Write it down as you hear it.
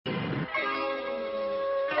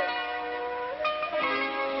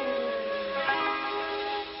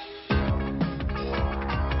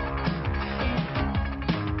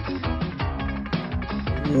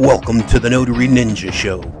Welcome to the Notary Ninja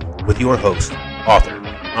Show with your host, author,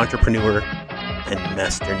 entrepreneur, and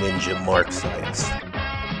master ninja Mark Sias.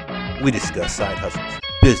 We discuss side hustles,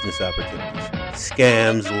 business opportunities,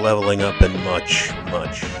 scams, leveling up, and much,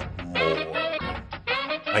 much more.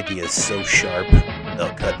 Ideas so sharp,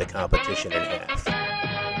 they'll cut the competition in half.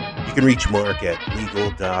 You can reach Mark at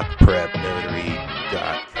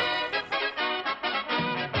legaldocprepnotary.com.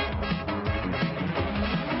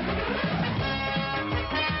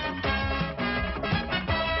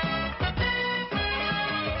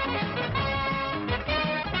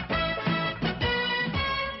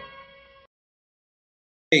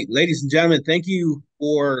 Hey, ladies and gentlemen, thank you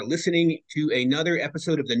for listening to another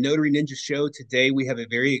episode of the Notary Ninja Show. Today, we have a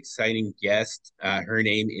very exciting guest. Her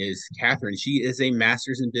name is Kathryn. She is a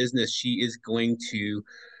master's in business. She is going to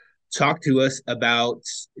talk to us about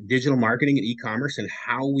digital marketing and e-commerce and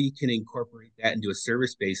how we can incorporate that into a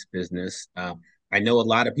service-based business. I know a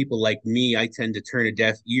lot of people like me, I tend to turn a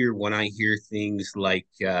deaf ear when I hear things like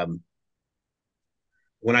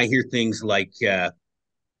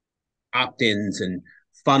opt-ins and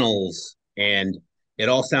funnels, and it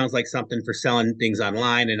all sounds like something for selling things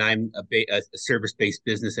online. And I'm a service-based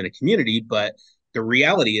business in a community, but the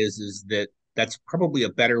reality is that that's probably a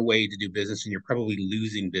better way to do business, and you're probably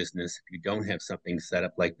losing business if you don't have something set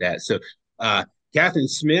up like that. So, Kathryn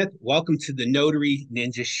Smith, welcome to the Notary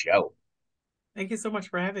Ninja Show. Thank you so much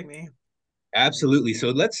for having me. Absolutely.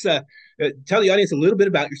 So let's tell the audience a little bit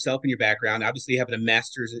about yourself and your background. Obviously, having a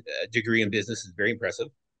master's degree in business is very impressive.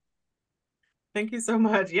 Thank you so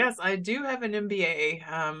much. Yes, I do have an MBA.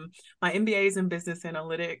 My MBA is in business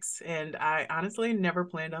analytics, and I honestly never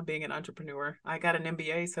planned on being an entrepreneur. I got an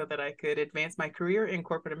MBA so that I could advance my career in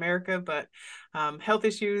corporate America, but health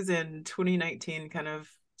issues in 2019 kind of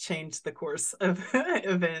changed the course of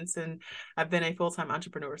events, and I've been a full-time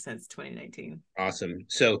entrepreneur since 2019. Awesome.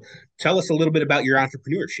 So tell us a little bit about your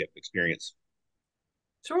entrepreneurship experience.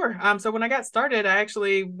 Sure. So when I got started, I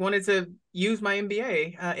actually wanted to use my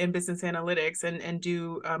MBA in business analytics and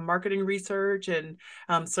do marketing research and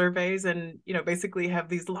surveys, and basically have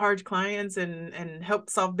these large clients and help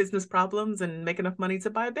solve business problems and make enough money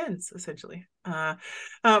to buy a Benz, essentially.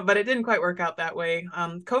 But it didn't quite work out that way.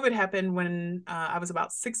 COVID happened when I was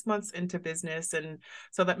about 6 months into business, and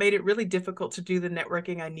so that made it really difficult to do the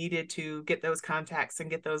networking I needed to get those contacts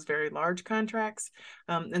and get those very large contracts.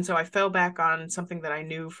 And so I fell back on something that I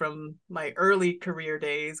knew from my early career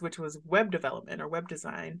days, which was web development or web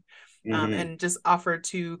design, and just offered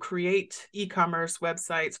to create e-commerce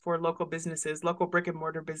websites for local businesses, local brick and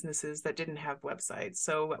mortar businesses that didn't have websites.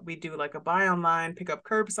 So we do like a buy online, pick up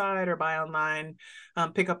curbside, or buy online,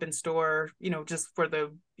 pick up in store, just for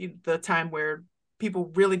the time where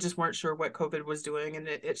people really just weren't sure what COVID was doing, and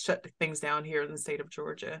it shut things down here in the state of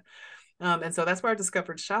Georgia. And so that's where I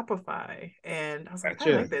discovered Shopify. And I was like, I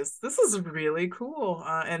Gotcha. like this. This is really cool.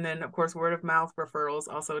 And then, of course, word of mouth referrals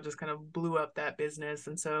also just kind of blew up that business.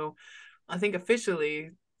 And so I think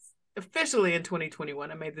officially in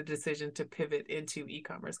 2021, I made the decision to pivot into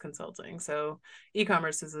e-commerce consulting. So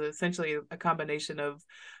e-commerce is essentially a combination of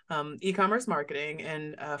e-commerce marketing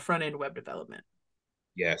and front-end web development.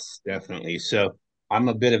 Yes, definitely. So I'm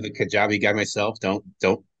a bit of a Kajabi guy myself. Don't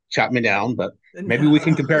chop me down, but maybe we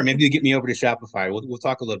can compare. No. Maybe you get me over to Shopify. We'll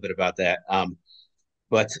talk a little bit about that.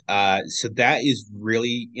 But so that is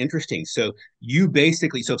really interesting. So you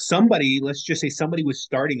basically, so if somebody, let's just say somebody was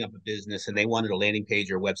starting up a business and they wanted a landing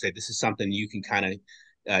page or a website, this is something you can kind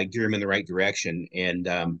of gear them in the right direction. And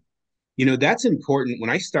that's important. When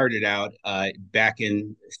I started out back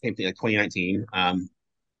in same thing like 2019, I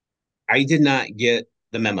did not get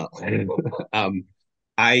the memo. um,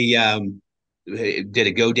 I did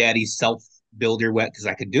a GoDaddy self builder web because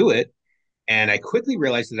I could do it, and I quickly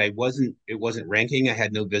realized that it wasn't ranking. I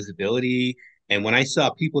had no visibility. And when I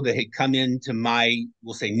saw people that had come into my,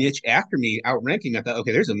 we'll say, niche after me outranking, I thought,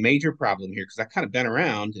 okay, there's a major problem here because I kind of been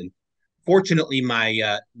around. And fortunately,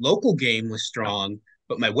 my local game was strong,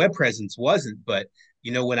 but my web presence wasn't. But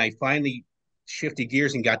when I finally shifted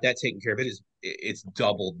gears and got that taken care of, it's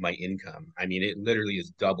doubled my income. I mean, it literally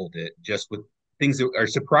has doubled it just with things that are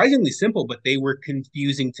surprisingly simple, but they were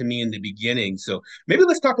confusing to me in the beginning. So maybe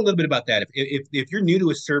let's talk a little bit about that. If you're new to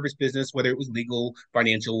a service business, whether it was legal,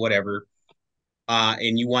 financial, whatever,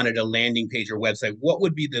 and you wanted a landing page or website, what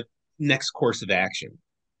would be the next course of action?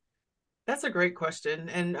 That's a great question,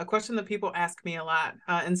 and a question that people ask me a lot.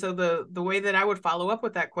 And so the way that I would follow up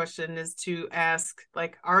with that question is to ask,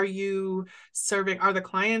 like, are you serving? Are the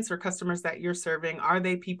clients or customers that you're serving, are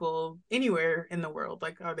they people anywhere in the world?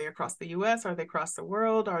 Like, are they across the U.S.? Are they across the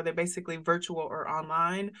world? Are they basically virtual or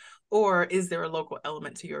online? Or is there a local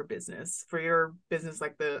element to your business? For your business,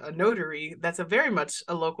 like a notary, that's a very much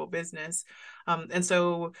a local business. And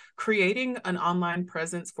so creating an online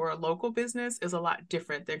presence for a local business is a lot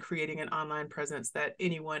different than creating an online presence that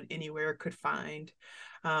anyone anywhere could find.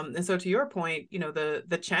 And so to your point,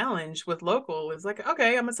 the challenge with local is like,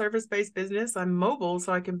 okay, I'm a service-based business. I'm mobile,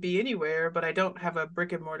 so I can be anywhere, but I don't have a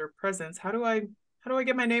brick and mortar presence. How do I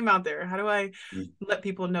get my name out there? How do I let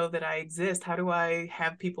people know that I exist? How do I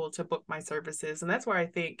have people to book my services? And that's where I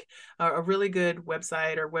think a really good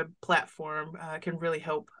website or web platform can really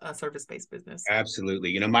help a service-based business.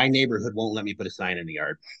 Absolutely. My neighborhood won't let me put a sign in the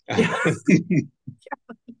yard. Yeah.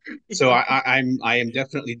 So Yeah. I am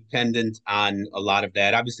definitely dependent on a lot of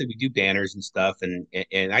that. Obviously, we do banners and stuff, and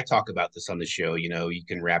I talk about this on the show. You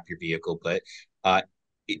can wrap your vehicle, but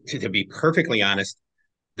to be perfectly honest,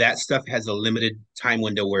 that stuff has a limited time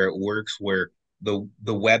window where it works, where the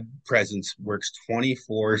web presence works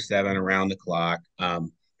 24/7 around the clock.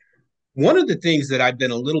 One of the things that I've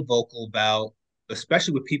been a little vocal about,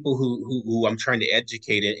 especially with people who I'm trying to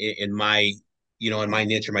educate in my in my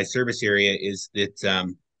niche or my service area, is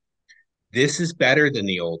that this is better than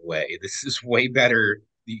the old way. This is way better.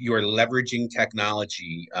 You're leveraging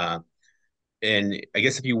technology. And I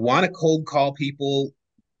guess if you want to cold call people,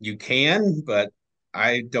 you can, but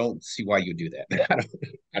I don't see why you do that.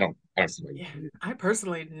 I don't see why you Yeah, do I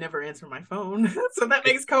personally never answer my phone, so that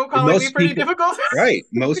it. makes cold And calling me pretty difficult. right?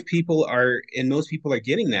 Most people are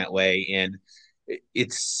getting that way, and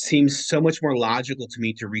it seems so much more logical to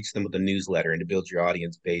me to reach them with a newsletter and to build your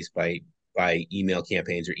audience base by email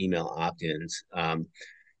campaigns or email opt-ins.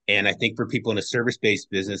 And I think for people in a service-based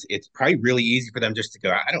business, it's probably really easy for them just to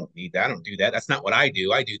go, I don't need that. I don't do that. That's not what I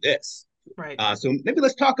do. I do this. Right. So maybe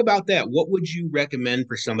let's talk about that. What would you recommend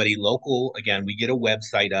for somebody local? Again, we get a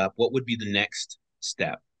website up. What would be the next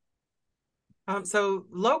step? So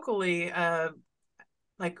locally,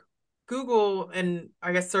 like Google and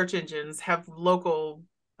I guess search engines have local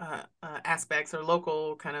aspects or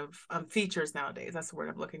local kind of features nowadays. That's the word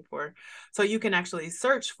I'm looking for. So you can actually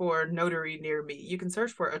search for notary near me. You can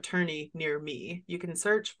search for attorney near me. You can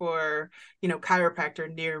search for,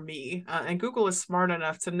 chiropractor near me. And Google is smart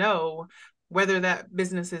enough to know whether that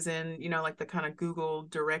business is in, like the kind of Google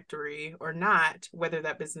directory or not, whether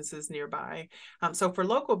that business is nearby. So for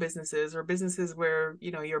local businesses or businesses where,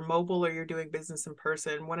 you're mobile or you're doing business in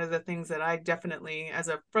person, one of the things that I definitely, as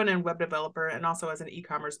a front end web developer and also as an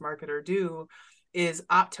e-commerce marketer, do is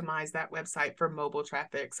optimize that website for mobile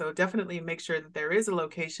traffic. So definitely make sure that there is a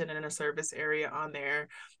location and a service area on there.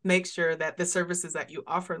 Make sure that the services that you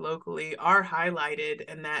offer locally are highlighted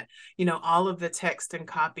and that, all of the text and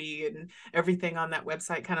copy and everything on that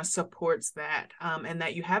website kind of supports that. And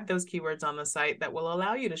that you have those keywords on the site that will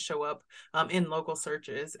allow you to show up in local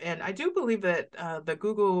searches. And I do believe that the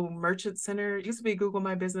Google Merchant Center, it used to be Google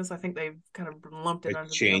My Business. I think they've kind of lumped it They under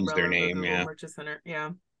the change their umbrella of the name, Google yeah. Merchant Center. Yeah,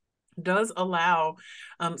 does allow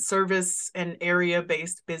service and area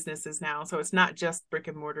based businesses now. So it's not just brick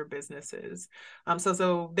and mortar businesses.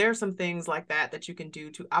 So there are some things like that you can do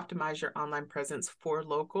to optimize your online presence for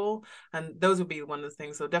local. And those would be one of the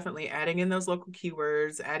things. So definitely adding in those local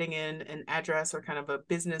keywords, adding in an address or kind of a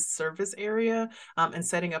business service area, and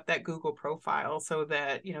setting up that Google profile so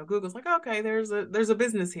that, Google's like, okay, there's a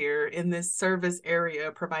business here in this service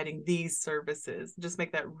area providing these services. Just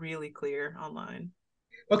make that really clear online.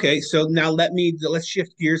 Okay, so now let's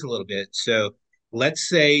shift gears a little bit. So let's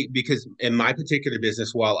say, because in my particular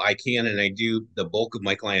business, while I can and I do, the bulk of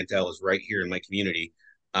my clientele is right here in my community.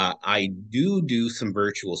 I do some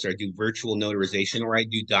virtual. So I do virtual notarization, or I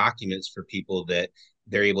do documents for people that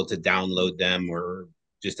they're able to download them, or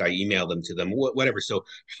just I email them to them, whatever. So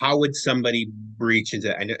how would somebody breach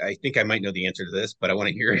into? I think I might know the answer to this, but I want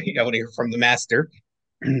to hear I want to hear from the master.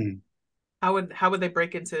 How would they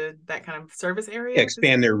break into that kind of service area?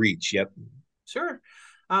 Expand their reach. Yep. Sure.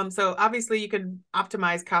 So obviously you can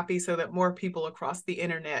optimize copy so that more people across the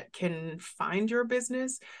internet can find your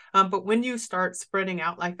business. But when you start spreading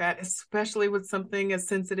out like that, especially with something as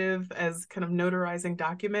sensitive as kind of notarizing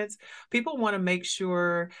documents, people want to make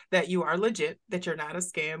sure that you are legit, that you're not a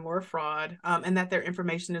scam or a fraud, and that their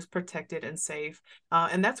information is protected and safe.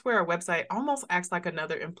 And that's where a website almost acts like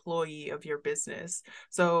another employee of your business.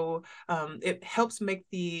 So it helps make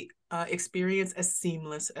the experience as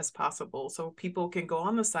seamless as possible. So people can go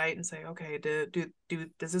on the site and say, okay,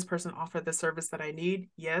 does this person offer the service that I need?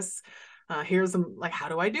 Yes. Here's some, like, how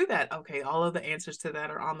do I do that? Okay, all of the answers to that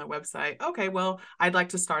are on the website. Okay, well, I'd like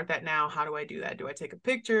to start that now. How do I do that? Do I take a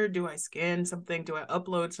picture? Do I scan something? Do I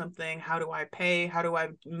upload something? How do I pay? How do I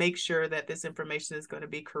make sure that this information is going to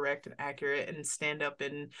be correct and accurate and stand up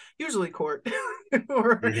in usually court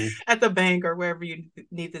or Mm-hmm. at the bank or wherever you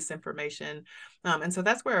need this information? And so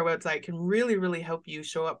that's where our website can really, really help you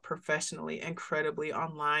show up professionally, incredibly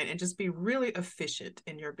online, and just be really efficient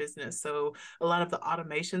in your business. So a lot of the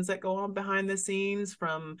automations that go on behind the scenes,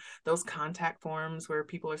 from those contact forms where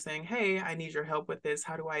people are saying, hey, I need your help with this.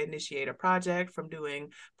 How do I initiate a project? From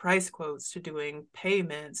doing price quotes to doing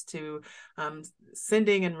payments to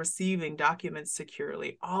sending and receiving documents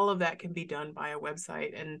securely. All of that can be done by a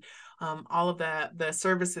website. And all of the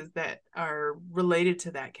services that are related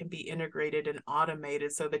to that can be integrated and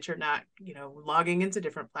automated so that you're not, logging into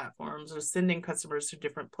different platforms or sending customers to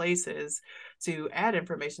different places to add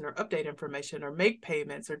information or update information or make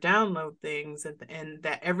payments or download things, and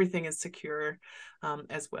that everything is secure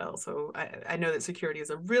as well. So I know that security is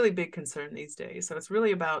a really big concern these days. So it's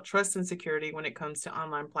really about trust and security when it comes to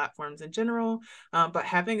online platforms in general. But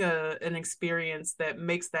having an experience that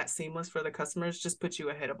makes that seamless for the customers just puts you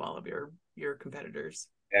ahead of all of your competitors.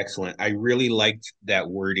 Excellent. I really liked that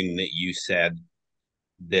wording that you said,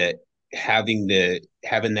 that having that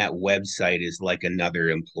website is like another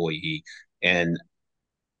employee. And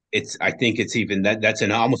I think it's even that's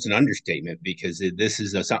an almost an understatement, because this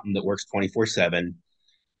is something that works 24/7.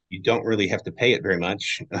 You don't really have to pay it very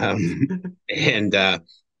much. And but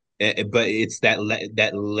it's that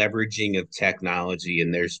leveraging of technology,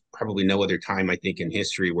 and there's probably no other time, I think, in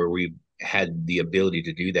history where we've had the ability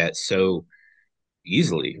to do that so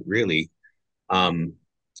easily, really. Um,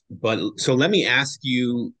 but so let me ask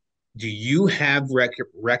you, do you have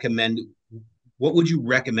recommend what would you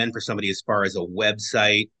recommend for somebody as far as a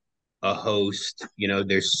website, a host?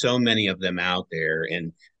 There's so many of them out there,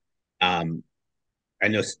 and um, I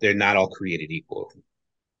know they're not all created equal.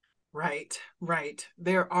 Right, right.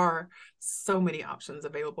 There are so many options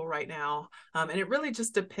available right now. And it really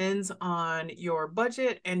just depends on your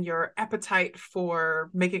budget and your appetite for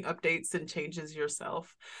making updates and changes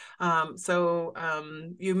yourself. You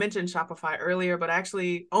mentioned Shopify earlier, but I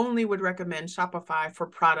actually only would recommend Shopify for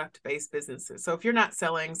product-based businesses. So if you're not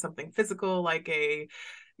selling something physical like a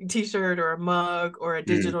t-shirt or a mug or a Mm.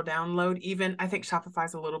 digital download, even, I think Shopify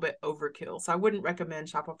is a little bit overkill. So I wouldn't recommend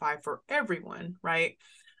Shopify for everyone, right?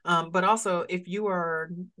 But also, if you are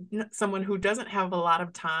someone who doesn't have a lot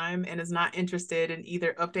of time and is not interested in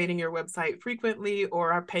either updating your website frequently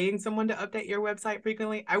or are paying someone to update your website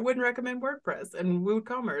frequently, I wouldn't recommend WordPress and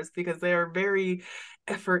WooCommerce because they are very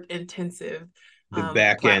effort intensive The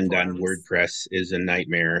back end on platforms. WordPress is a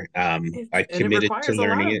nightmare. I And it committed to requires a lot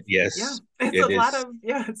learning of, it. yeah, Yes, it's a it lot is. of,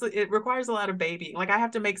 yeah, it requires a lot of babying. Like I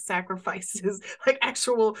have to make sacrifices, like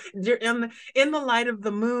actual, you're in the light of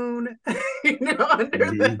the moon, under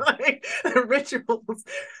the Mhm. like the rituals,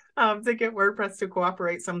 to get WordPress to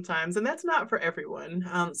cooperate sometimes, and that's not for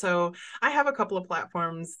everyone. So I have a couple of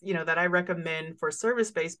platforms, that I recommend for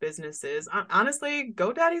service-based businesses. Honestly,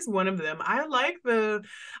 GoDaddy's one of them. I like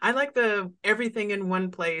the everything in one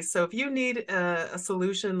place. So if you need a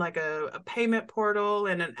solution like a payment portal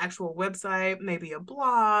and an actual website, maybe a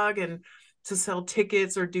blog, and to sell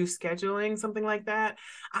tickets or do scheduling, something like that,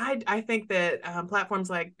 I think that platforms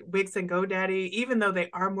like Wix and GoDaddy, even though they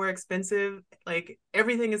are more expensive, like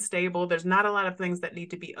everything is stable. There's not a lot of things that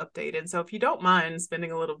need to be updated. So if you don't mind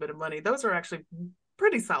spending a little bit of money, those are actually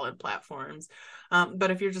pretty solid platforms. But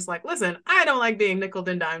if you're just like, listen, I don't like being nickel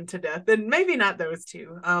and dime to death, then maybe not those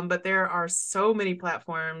two. But there are so many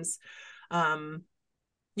platforms, um,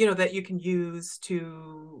 that you can use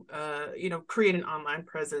to, create an online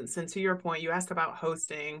presence. And to your point, you asked about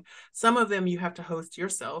hosting. Some of them you have to host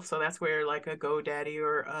yourself. So that's where like a GoDaddy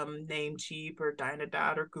or Namecheap or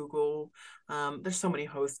Dynadot or Google, there's so many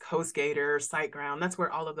HostGator, SiteGround. That's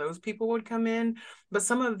where all of those people would come in. But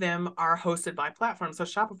some of them are hosted by platforms. So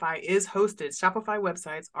Shopify is hosted. Shopify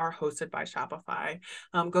websites are hosted by Shopify.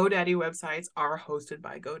 GoDaddy websites are hosted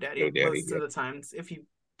by GoDaddy GoDaddy. most of Yep. the times. If you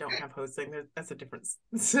don't have hosting, that's a different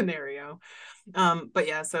scenario. But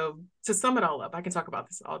yeah, so to sum it all up, I can talk about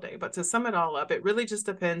this all day, but to sum it all up, it really just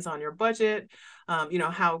depends on your budget,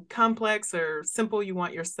 how complex or simple you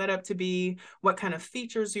want your setup to be, what kind of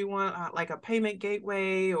features you want, like a payment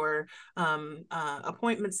gateway or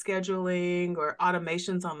appointment scheduling or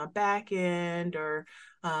automations on the back end, or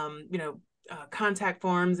contact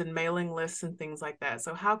forms and mailing lists and things like that.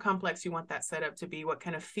 So how complex you want that setup to be, what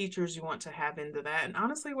kind of features you want to have into that, and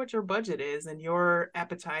honestly, what your budget is and your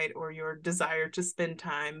appetite or your desire to spend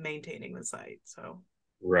time maintaining the site. So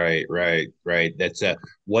Right, right, right. That's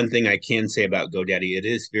one thing I can say about GoDaddy. It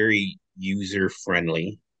is very user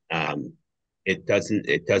friendly. Um, it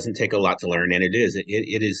doesn't take a lot to learn, and it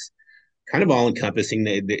is kind of all encompassing.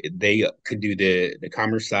 They could do the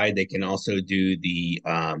commerce side. They can also do the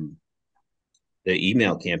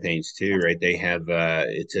email campaigns too, right? They have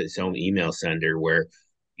its own email sender where,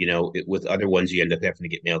 with other ones you end up having to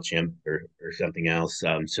get Mailchimp or something else.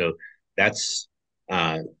 So that's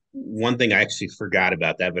one thing I actually forgot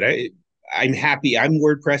about that, but I'm happy. I'm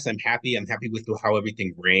WordPress. I'm happy. I'm happy with how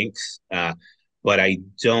everything ranks. But I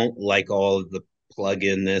don't like all of the plug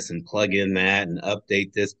in this and plug in that and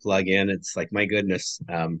update this plug in. It's like, my goodness,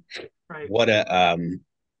 Right. what a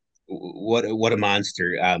what a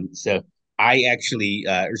monster. So I actually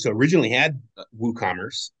so originally had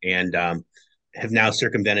WooCommerce and have now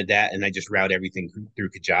circumvented that, and I just route everything through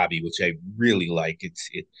Kajabi, which I really like. It's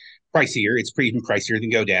pricier. It's pretty even pricier than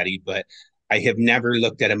GoDaddy, but I have never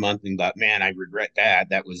looked at a month and thought, man, I regret that.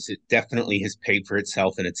 It definitely has paid for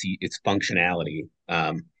itself and its functionality.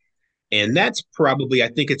 And that's probably, I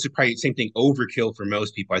think it's probably the same thing, overkill for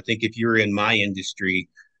most people. I think if you're in my industry,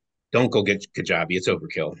 don't go get Kajabi. It's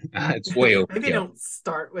overkill. It's way Maybe overkill. don't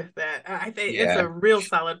start with that. I think it's Yeah. a real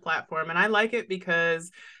solid platform, and I like it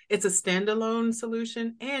because it's a standalone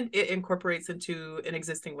solution and it incorporates into an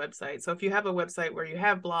existing website. So if you have a website where you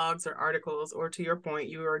have blogs or articles, or to your point,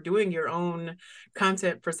 you are doing your own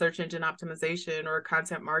content for search engine optimization or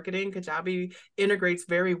content marketing, Kajabi integrates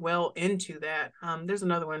very well into that. There's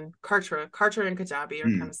another one, Kartra and Kajabi are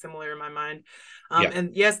kind Hmm. of similar in my mind. Yeah.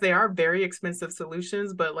 And yes, they are very expensive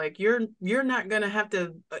solutions, but like you're not gonna have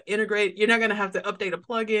to integrate. You're not gonna have to update a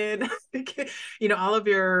plugin. All of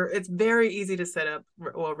your. It's very easy to set up.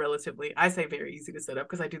 Well, relatively, I say very easy to set up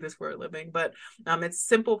because I do this for a living. But it's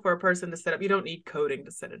simple for a person to set up. You don't need coding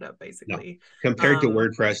to set it up, No. basically. Compared to Um,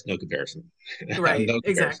 WordPress, no comparison. right, No comparison. But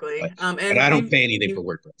exactly. but And I don't you pay anything for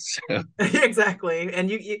you WordPress. exactly.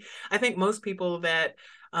 And I think most people that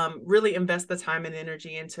really invest the time and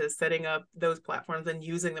energy into setting up those platforms and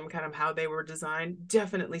using them kind of how they were designed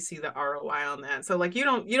definitely see the ROI on that. So like you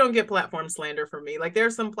don't get platform slander from me. Like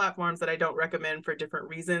there's some platforms that I don't recommend for different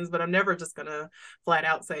reasons, but I'm never just gonna flat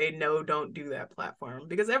out say no, don't do that platform,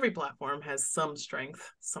 because every platform has some strength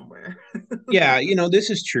somewhere. Yeah, this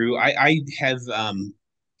is true. I have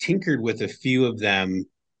tinkered with a few of them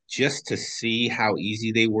just to see how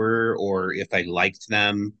easy they were or if I liked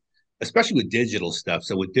them, especially with digital stuff.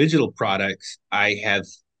 So with digital products, I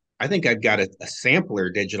think I've got a sampler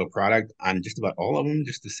digital product on just about all of them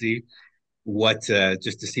just to see what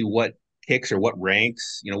picks or what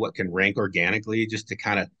ranks, what can rank organically, just to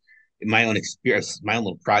kind of in my own experience, my own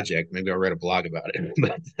little project. Maybe I'll write a blog about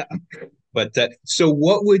it. But so,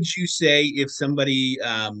 what would you say if somebody,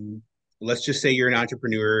 let's just say you're an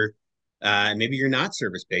entrepreneur, maybe you're not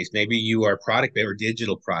service based, maybe you are product or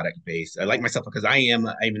digital product based. I like myself because I'm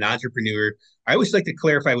an entrepreneur. I always like to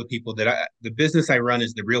clarify with people that the business I run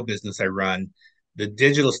is the real business I run. The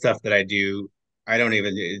digital stuff that I do, I don't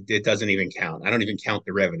even it doesn't even count. I don't even count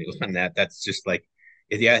the revenue on that. That's just like,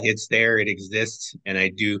 yeah, it's there, it exists, and I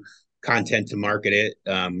do content to market it.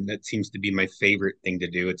 That seems to be my favorite thing to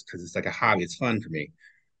do. It's because it's like a hobby. It's fun for me.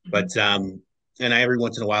 But and I every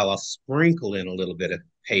once in a while I'll sprinkle in a little bit of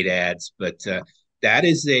paid ads. But that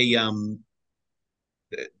is a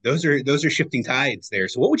those are shifting tides there.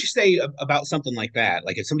 So what would you say about something like that?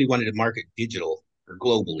 Like if somebody wanted to market digital or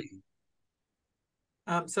globally?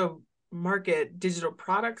 So market digital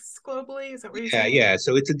products globally, is that what you're Yeah, saying? yeah.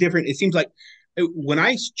 So it's a different. It seems like when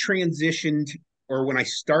I transitioned or when I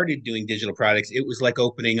started doing digital products, it was like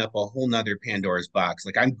opening up a whole nother Pandora's box.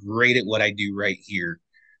 Like I'm great at what I do right here,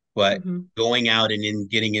 but Mm-hmm. going out and in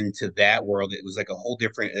getting into that world, it was like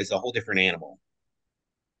it's a whole different animal.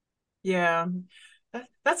 Yeah,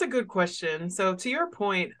 that's a good question. So to your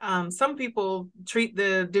point, some people treat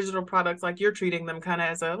the digital products like you're treating them kind of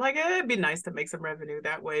as it'd be nice to make some revenue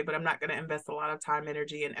that way, but I'm not going to invest a lot of time,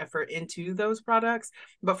 energy, and effort into those products.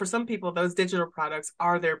 But for some people, those digital products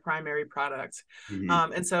are their primary product.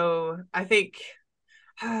 Mm-hmm. And so I think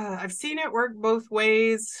I've seen it work both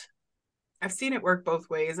ways. I've seen it work both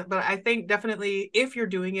ways, but I think definitely if you're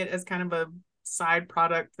doing it as kind of a side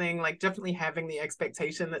product thing, like definitely having the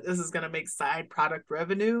expectation that this is going to make side product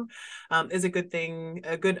revenue is a good thing,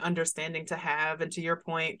 a good understanding to have. And to your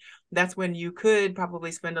point, that's when you could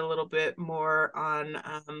probably spend a little bit more on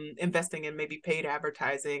investing in maybe paid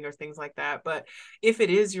advertising or things like that. But if it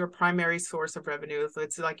is your primary source of revenue, if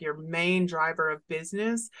it's like your main driver of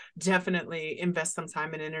business, definitely invest some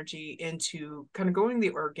time and energy into kind of going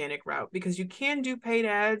the organic route, because you can do paid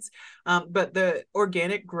ads, but the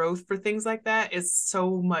organic growth for things like that is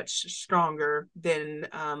so much stronger than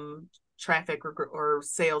traffic or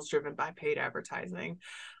sales driven by paid advertising.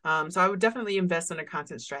 So I would definitely invest in a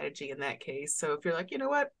content strategy in that case. So if you're like, you know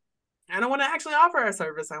what, I don't want to actually offer a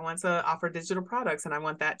service, I want to offer digital products, and I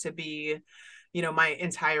want that to be, you know, my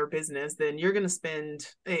entire business, then you're going to spend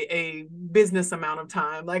a business amount of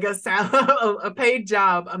time, like a paid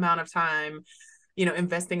job amount of time, you know,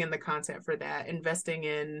 investing in the content for that, investing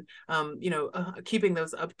in, keeping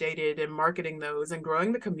those updated and marketing those and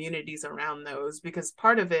growing the communities around those. Because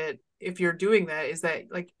part of it, if you're doing that, is that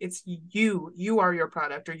like it's you are your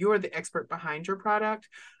product, or you are the expert behind your product.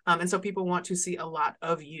 And so people want to see a lot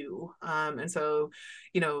of you. And so,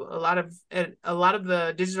 you know, a lot of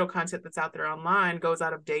the digital content that's out there online goes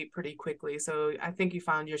out of date pretty quickly. So I think you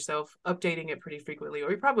found yourself updating it pretty frequently,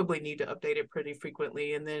 or you probably need to update it pretty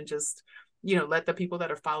frequently, and then just, you know, let the people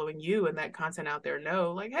that are following you and that content out there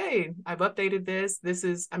know, like, hey, I've updated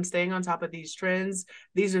I'm staying on top of these trends.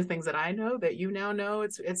 These are things that I know that you now know.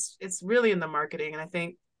 It's really in the marketing. And I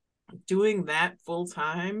think doing that full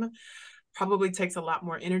time probably takes a lot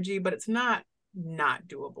more energy, but it's not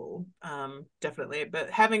doable. Definitely. But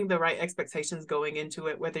having the right expectations going into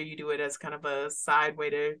it, whether you do it as kind of a side way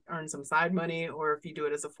to earn some side money, or if you do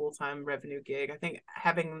it as a full-time revenue gig, I think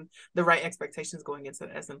having the right expectations going into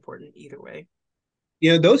it is important either way.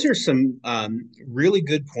 You know, those are some really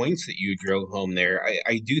good points that you drove home there.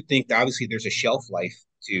 I do think that obviously there's a shelf life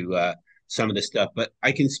to some of this stuff, but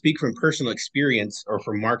I can speak from personal experience or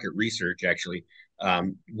from market research, actually.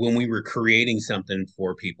 When we were creating something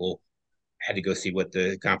for people, I had to go see what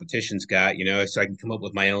the competition's got, you know, so I can come up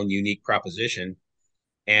with my own unique proposition.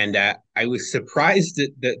 And I was surprised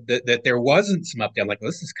that there wasn't some update. I'm like, well,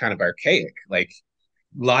 this is kind of archaic. Like,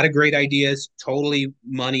 a lot of great ideas, totally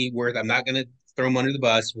money worth. I'm not going to throw them under the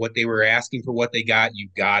bus. What they were asking for what they got, you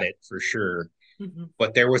got it for sure. Mm-hmm.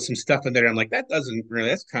 But there was some stuff in there. I'm like, that doesn't really,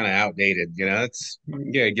 that's kind of outdated. You know, it's,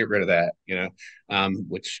 yeah, get rid of that, you know,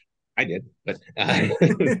 which I did. But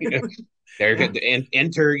you know, there, Yeah. and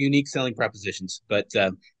enter unique selling propositions. But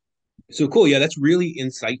so cool. Yeah, that's really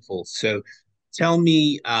insightful. So tell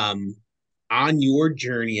me, on your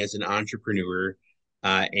journey as an entrepreneur,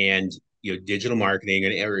 and you know, digital marketing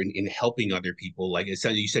and or in helping other people, like it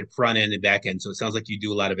sounds, you said front end and back end, so it sounds like you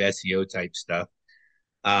do a lot of SEO type stuff.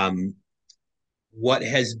 Um, what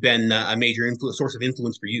has been a major source of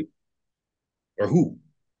influence for you, or who?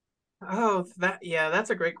 Oh, yeah,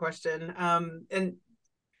 that's a great question. And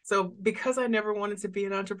so because I never wanted to be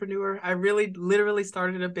an entrepreneur, I really literally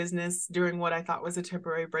started a business during what I thought was a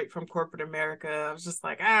temporary break from corporate America. I was just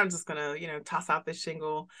like, I'm just gonna, you know, toss out this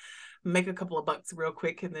shingle, make a couple of bucks real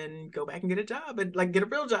quick, and then go back and get a job, and like get a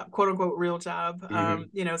real job, quote unquote real job. Mm-hmm.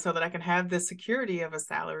 You know, so that I can have the security of a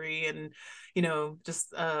salary, and, you know,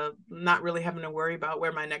 just not really having to worry about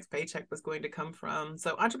where my next paycheck was going to come from.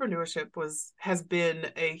 So entrepreneurship has been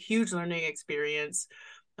a huge learning experience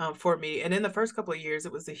for me. And in the first couple of years,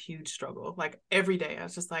 it was a huge struggle. Like every day, I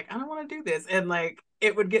was just like, I don't want to do this. And like,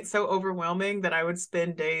 it would get so overwhelming that I would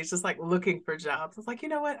spend days just like looking for jobs. I was like, you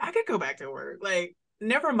know what? I could go back to work. Like,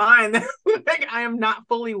 never mind that like, I am not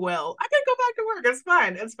fully well. I could go back to work. It's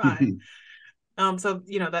fine. It's fine. So,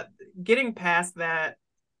 you know, that getting past that,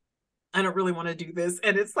 I don't really want to do this,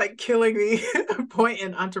 and it's like killing me point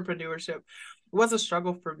in entrepreneurship was a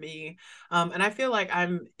struggle for me. And I feel like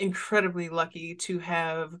I'm incredibly lucky to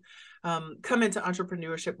have come into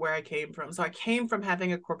entrepreneurship where I came from. So I came from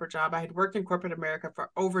having a corporate job. I had worked in corporate America for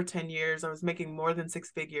over 10 years. I was making more than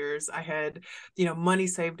six figures. I had, you know, money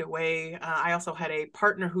saved away. I also had a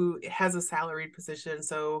partner who has a salaried position.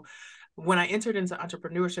 So when I entered into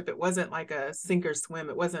entrepreneurship, it wasn't like a sink or swim.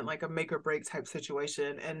 It wasn't like a make or break type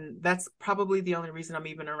situation. And that's probably the only reason I'm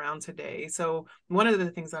even around today. So one of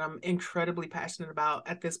the things that I'm incredibly passionate about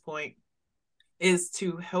at this point is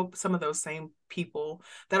to help some of those same people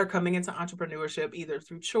that are coming into entrepreneurship either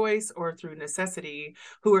through choice or through necessity,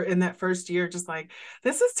 who are in that first year just like,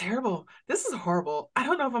 this is terrible, this is horrible, I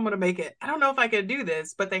don't know if I'm going to make it, I don't know if I can do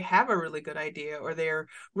this, but they have a really good idea, or they're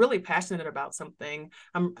really passionate about something.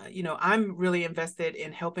 I'm really invested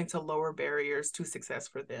in helping to lower barriers to success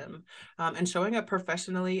for them, and showing up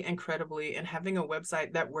professionally and credibly and having a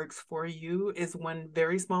website that works for you is one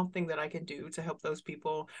very small thing that I can do to help those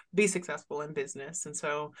people be successful in business. And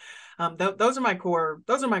so those are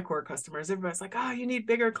those are my core customers. Everybody's like, oh, you need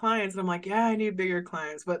bigger clients. And I'm like, yeah, I need bigger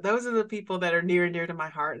clients. But those are the people that are near and dear to my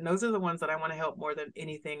heart. And those are the ones that I want to help more than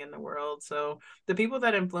anything in the world. So the people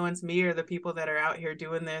that influence me are the people that are out here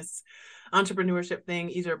doing this entrepreneurship thing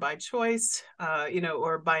either by choice,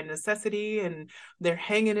 or by necessity, and they're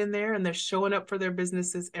hanging in there and they're showing up for their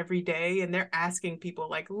businesses every day, and they're asking people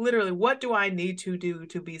like literally, what do I need to do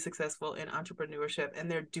to be successful in entrepreneurship? And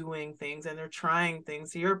they're doing things and they're trying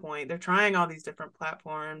things. To your point, they're trying all these different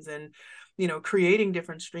platforms and creating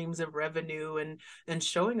different streams of revenue and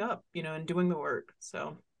showing up, and doing the work.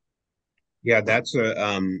 So Yeah, that's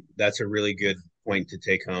a really good point to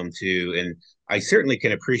take home too, and I certainly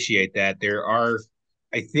can appreciate that.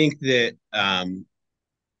 I think that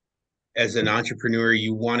as an entrepreneur,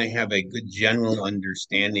 you want to have a good general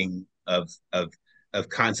understanding of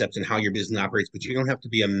concepts and how your business operates, but you don't have to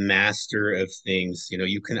be a master of things.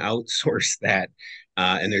 You can outsource that,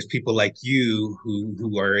 and there's people like you who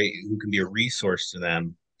can be a resource to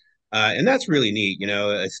them. And that's really neat,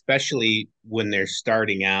 especially when they're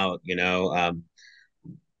starting out.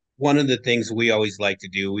 One of the things we always like to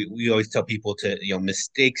do, we always tell people to,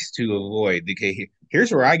 mistakes to avoid. Okay,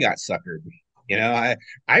 here's where I got suckered.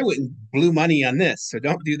 I went and blew money on this, so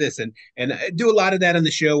don't do this. And I do a lot of that on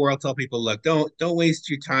the show where I'll tell people, look, don't waste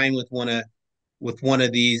your time with one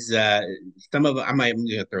of these. Some of I might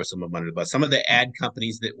throw some of them under the bus. Some of the ad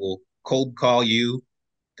companies that will cold call you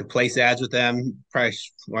to place ads with them. Probably,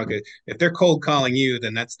 okay, if they're cold calling you,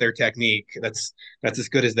 then that's their technique. That's as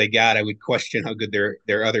good as they got. I would question how good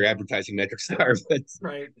their other advertising metrics are. But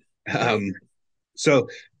right. um, so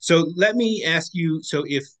so let me ask you. So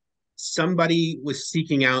if somebody was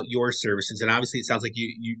seeking out your services, and obviously it sounds like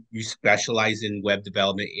you specialize in web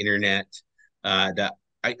development, internet. That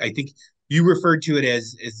I think you referred to it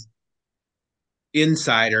as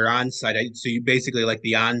inside or on-site. So you basically like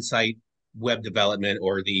the on-site web development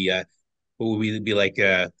or the what would we be like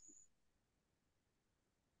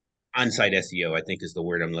on-site SEO, I think is the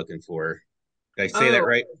word I'm looking for. Did I say that Oh,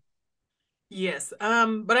 right? yes.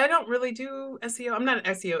 But I don't really do SEO. I'm not an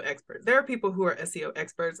SEO expert. There are people who are SEO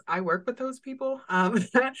experts. I work with those people.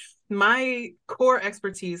 My core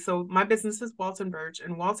expertise, so my business is Walton Birch,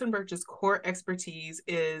 and Walton Birch's core expertise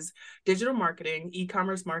is digital marketing,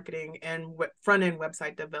 e-commerce marketing, and front-end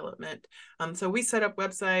website development. So we set up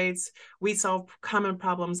websites, we solve common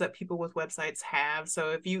problems that people with websites have.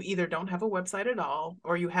 So if you either don't have a website at all,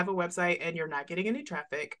 or you have a website and you're not getting any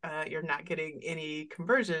traffic, you're not getting any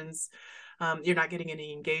conversions, you're not getting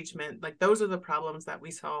any engagement. Like those are the problems that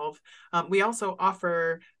we solve. We also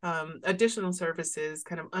offer additional services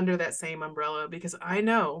kind of under that same umbrella because I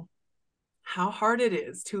know how hard it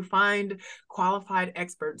is to find qualified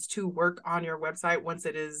experts to work on your website once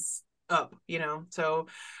it is up, So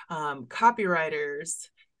copywriters,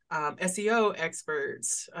 SEO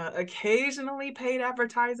experts, occasionally paid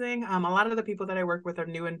advertising. A lot of the people that I work with are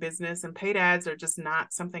new in business, and paid ads are just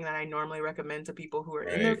not something that I normally recommend to people who are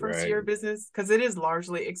in their Right, first right. year of business because it is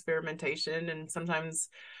largely experimentation, and sometimes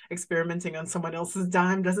experimenting on someone else's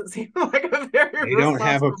dime doesn't seem like a very They don't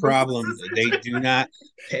have a responsible business problem. They decision. do not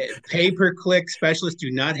pay per click specialists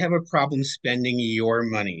do not have a problem spending your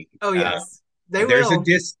money. Oh yes, they There's a will.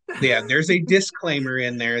 dis yeah, there's a disclaimer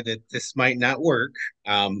in there that this might not work.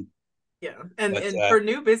 Yeah, and But and for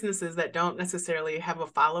new businesses that don't necessarily have a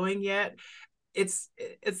following yet, it's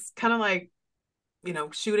kind of like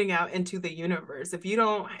shooting out into the universe. If you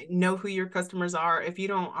don't know who your customers are, if you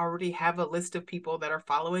don't already have a list of people that are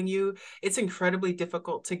following you, it's incredibly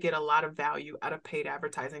difficult to get a lot of value out of paid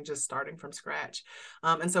advertising just starting from scratch.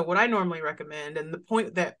 And so what I normally recommend, and the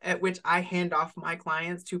point that at which I hand off my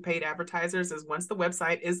clients to paid advertisers, is once the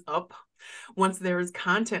website is up, once there is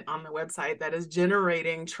content on the website that is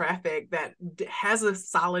generating traffic that has a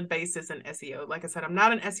solid basis in SEO. Like I said, I'm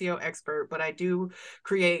not an SEO expert, but I do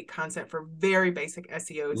create content for very basic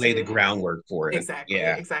SEO lay the to groundwork for it. exactly,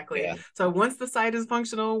 Yeah, exactly. yeah. So once the site is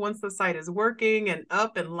functional, once the site is working and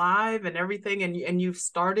up and live and everything, and you've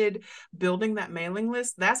started building that mailing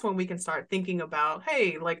list, that's when we can start thinking about,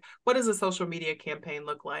 hey, like what does a social media campaign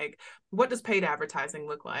look like? What does paid advertising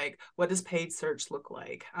look like? What does paid search look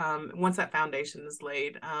like? Once that foundation is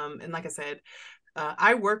laid, and like I said,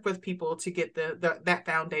 I work with people to get that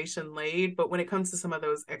foundation laid, but when it comes to some of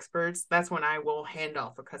those experts, that's when I will hand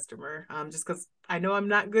off a customer, just because I know I'm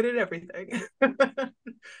not good at everything.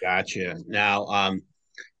 Gotcha. Now,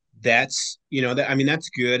 that's I mean that's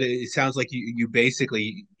good. It sounds like you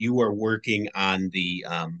basically you are working on the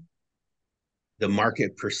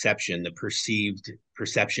market perception, the perceived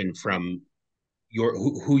perception from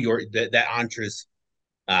who your that Entra's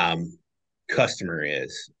um, customer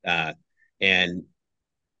is, and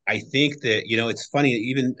I think that, it's funny,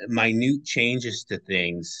 even minute changes to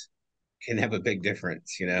things can have a big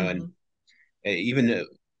difference, and Hmm. even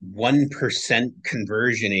 1%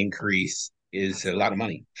 conversion increase is a lot of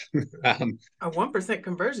Absolutely. money. um, A 1%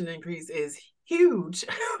 conversion increase is huge.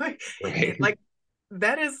 right. Like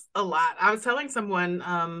that is a lot. I was telling someone,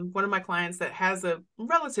 one of my clients that has a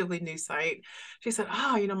relatively new site, she said,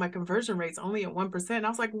 "Oh, my conversion rate's only at 1%." I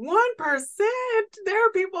was like, 1%? There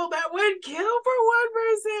are people that would kill for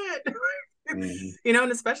 1%. Mhm.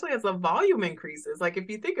 And especially as the volume increases. Like if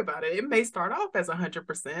you think about it, it may start off as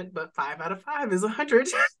 100%, but 5 out of 5 is 100.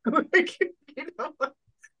 Like,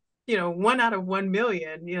 you know, 1 out of 1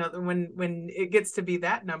 million, when it gets to be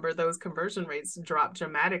that number, those conversion rates drop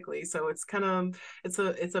dramatically. So it's kind of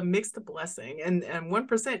it's a mixed blessing, and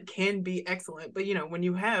 1% can be excellent, but when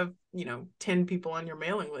you have 10 people on your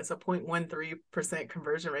mailing list, a 0.13%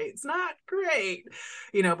 conversion rate, it's not great.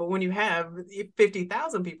 But when you have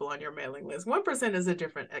 50,000 people on your mailing list, 1% is a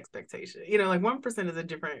different expectation. Like 1% is a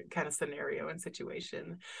different kind of scenario and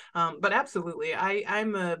situation. But absolutely,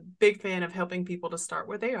 I'm a big fan of helping people to start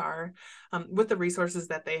where they are, with the resources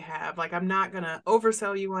that they have. Like I'm not going to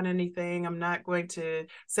oversell you on anything. I'm not going to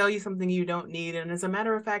sell you something you don't need. And as a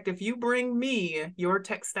matter of fact, if you bring me your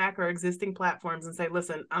tech stack or existing platforms and say,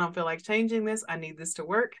 listen, I don't feel like changing this, I need this to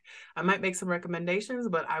work, I might make some recommendations,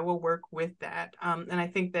 but I will work with that. And I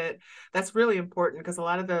think that that's really important because a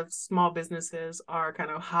lot of the small businesses are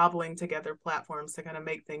kind of hobbling together platforms to kind of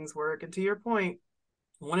make things work. And to your point,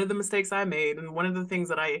 one of the mistakes I made, and one of the things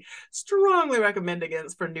that I strongly recommend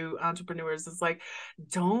against for new entrepreneurs, is like,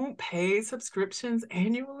 don't pay subscriptions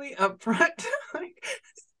annually upfront. Like,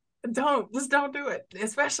 don't do it,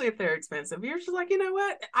 especially if they're expensive. You're just like, you know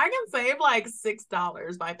what, I can save like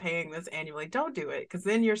 $6 by paying this annually. Don't do it, because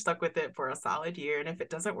then you're stuck with it for a solid year, and if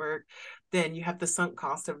it doesn't work, then you have the sunk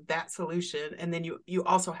cost of that solution, and then you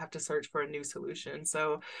also have to search for a new solution.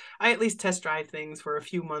 So I at least test drive things for a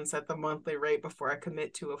few months at the monthly rate before I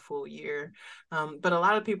commit to a full year. But a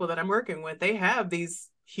lot of people that I'm working with, they have these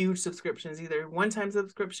huge subscriptions, either one-time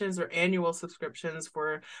subscriptions or annual subscriptions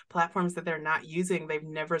for platforms that they're not using, they've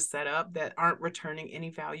never set up, that aren't returning any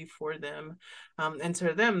value for them. And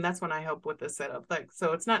to them, that's when I help with the setup. Like,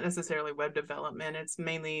 so it's not necessarily web development, it's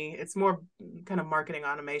more kind of marketing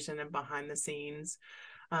automation and behind the scenes.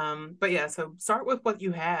 But yeah, so start with what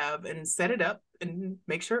you have and set it up and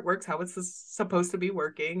make sure it works how it's supposed to be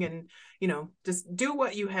working. And just do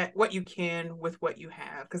what you can with what you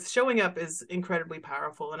have, because showing up is incredibly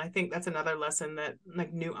powerful. And I think that's another lesson that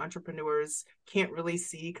like new entrepreneurs can't really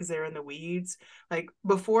see because they're in the weeds. Like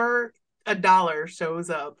before a dollar shows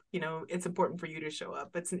up, it's important for you to show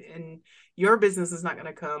up. And your business is not going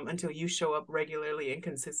to come until you show up regularly and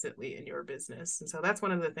consistently in your business. And so that's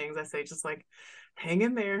one of the things I say, just like, hang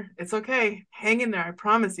in there. It's okay. Hang in there. I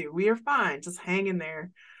promise you, we are fine. Just hang in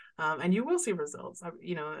there. And you will see results.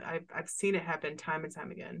 I've seen it happen time and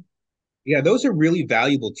time again. Yeah, those are really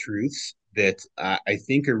valuable truths that I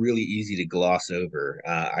think are really easy to gloss over.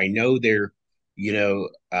 You know,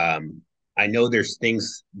 um, I know there's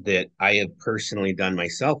things that I have personally done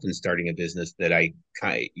myself in starting a business that I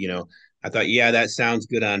thought, yeah, that sounds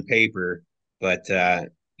good on paper, but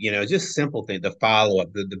just simple things, the follow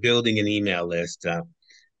up, the building an email list,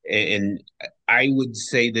 and I would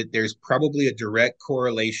say that there's probably a direct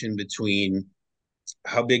correlation between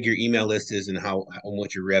how big your email list is and how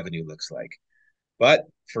much your revenue looks like. But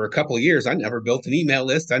for a couple of years, I never built an email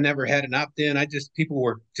list. I never had an opt in. People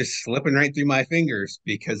were just slipping right through my fingers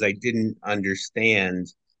because I didn't understand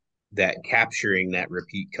that capturing that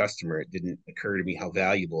repeat customer. It didn't occur to me how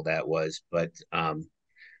valuable that was.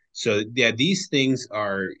 So yeah, these things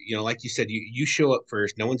are, like you said, you show up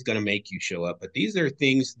first. No one's going to make you show up, but these are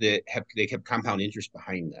things that have compound interest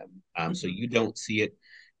behind them. So Mm-hmm. you don't see it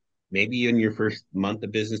maybe in your first month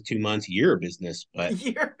of business, 2 months, year of business, but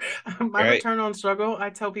Year. My right. return on struggle, I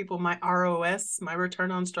tell people my ROS, my return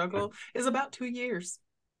on struggle, is about 2 years.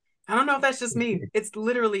 I don't know if that's just me. It's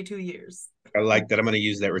literally 2 years. I like that. I'm going to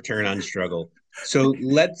use that return on struggle. So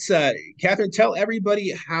Kathryn, tell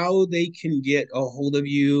everybody how they can get a hold of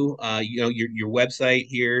you. Your website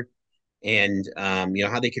here, and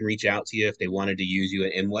how they can reach out to you if they wanted to use you.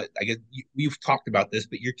 And what I guess you've talked about this,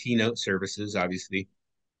 but your keynote services, obviously.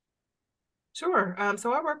 Sure.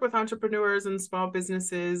 So I work with entrepreneurs and small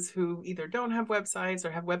businesses who either don't have websites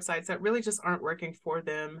or have websites that really just aren't working for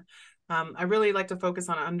them. I really like to focus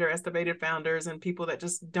on underestimated founders and people that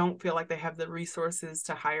just don't feel like they have the resources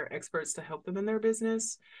to hire experts to help them in their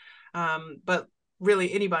business. But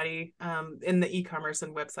really anybody in the e-commerce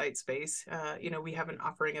and website space. We have an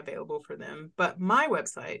offering available for them. But my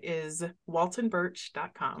website is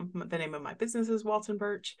waltonbirch.com. The name of my business is Walton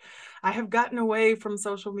Birch. I have gotten away from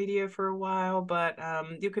social media for a while, but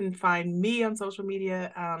you can find me on social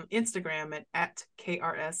media, Instagram at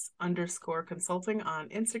KRS_consulting on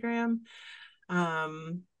Instagram.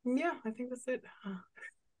 Yeah, I think that's it.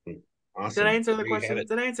 Did I Awesome. answer the There you have questions? it.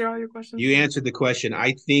 Did I answer all your questions? You answered the question.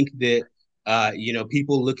 I think that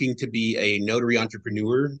people looking to be a notary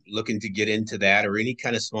entrepreneur, looking to get into that or any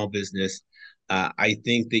kind of small business, I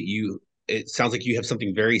think that it sounds like you have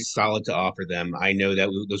something very solid to offer them. I know that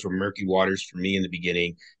those were murky waters for me in the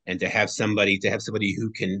beginning, and to have somebody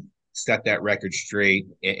who can set that record straight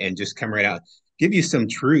and just come right out, give you some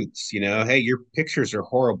truths. Hey, your pictures are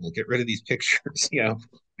horrible. Get rid of these pictures.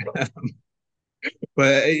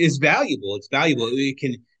 But it's valuable. It's valuable. It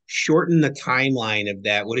can shorten the timeline of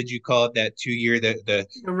that. What did you call it? That 2 year, The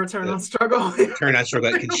return the on struggle. return on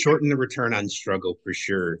struggle. It can shorten the return on struggle for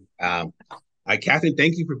sure. Kathryn,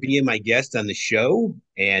 thank you for being my guest on the show.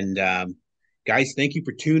 And guys, thank you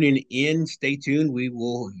for tuning in. Stay tuned.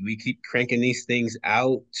 We keep cranking these things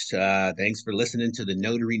out. Thanks for listening to the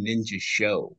Notary Ninja Show.